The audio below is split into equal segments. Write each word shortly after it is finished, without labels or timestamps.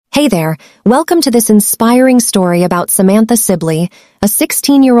Hey there, welcome to this inspiring story about Samantha Sibly, a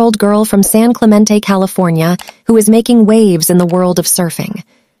 16-year-old girl from San Clemente, California, who is making waves in the world of surfing.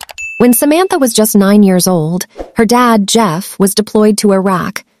 When Samantha was just 9 years old, her dad, Jeff, was deployed to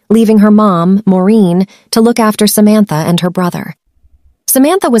Iraq, leaving her mom, Maureen, to look after Samantha and her brother.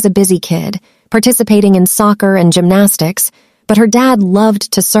 Samantha was a busy kid, participating in soccer and gymnastics, but her dad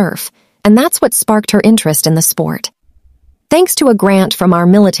loved to surf, and that's what sparked her interest in the sport. Thanks to a grant from Our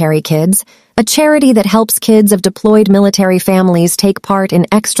Military Kids, a charity that helps kids of deployed military families take part in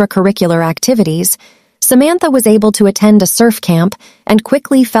extracurricular activities, Samantha was able to attend a surf camp and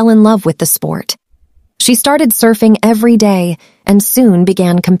quickly fell in love with the sport. She started surfing every day and soon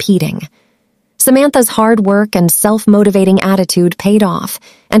began competing. Samantha's hard work and self-motivating attitude paid off,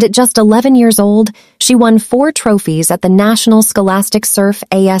 and at just 11 years old, she won 4 trophies at the National Scholastic Surf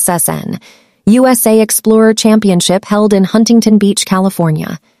ASSN, USA Explorer Championship held in Huntington Beach,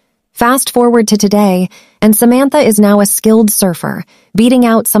 California. Fast forward to today, and Samantha is now a skilled surfer, beating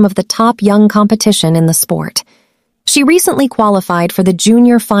out some of the top young competition in the sport. She recently qualified for the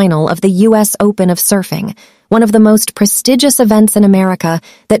junior final of the U.S. Open of Surfing, one of the most prestigious events in America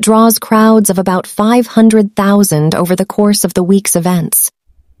that draws crowds of about 500,000 over the course of the week's events.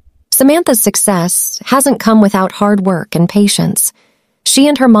 Samantha's success hasn't come without hard work and patience. She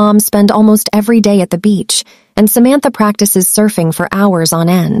and her mom spend almost every day at the beach, and Samantha practices surfing for hours on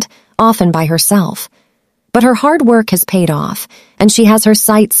end, often by herself. But her hard work has paid off, and she has her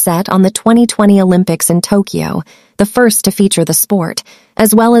sights set on the 2020 Olympics in Tokyo, the first to feature the sport,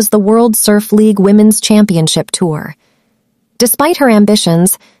 as well as the World Surf League Women's Championship Tour. Despite her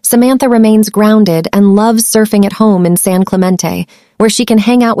ambitions, Samantha remains grounded and loves surfing at home in San Clemente, where she can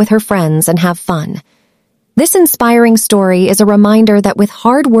hang out with her friends and have fun. This inspiring story is a reminder that with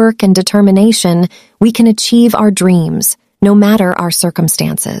hard work and determination, we can achieve our dreams, no matter our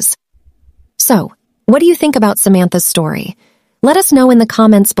circumstances. So, what do you think about Samantha's story? Let us know in the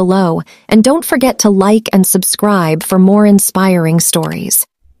comments below, and don't forget to like and subscribe for more inspiring stories.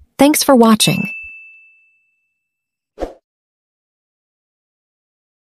 Thanks for watching.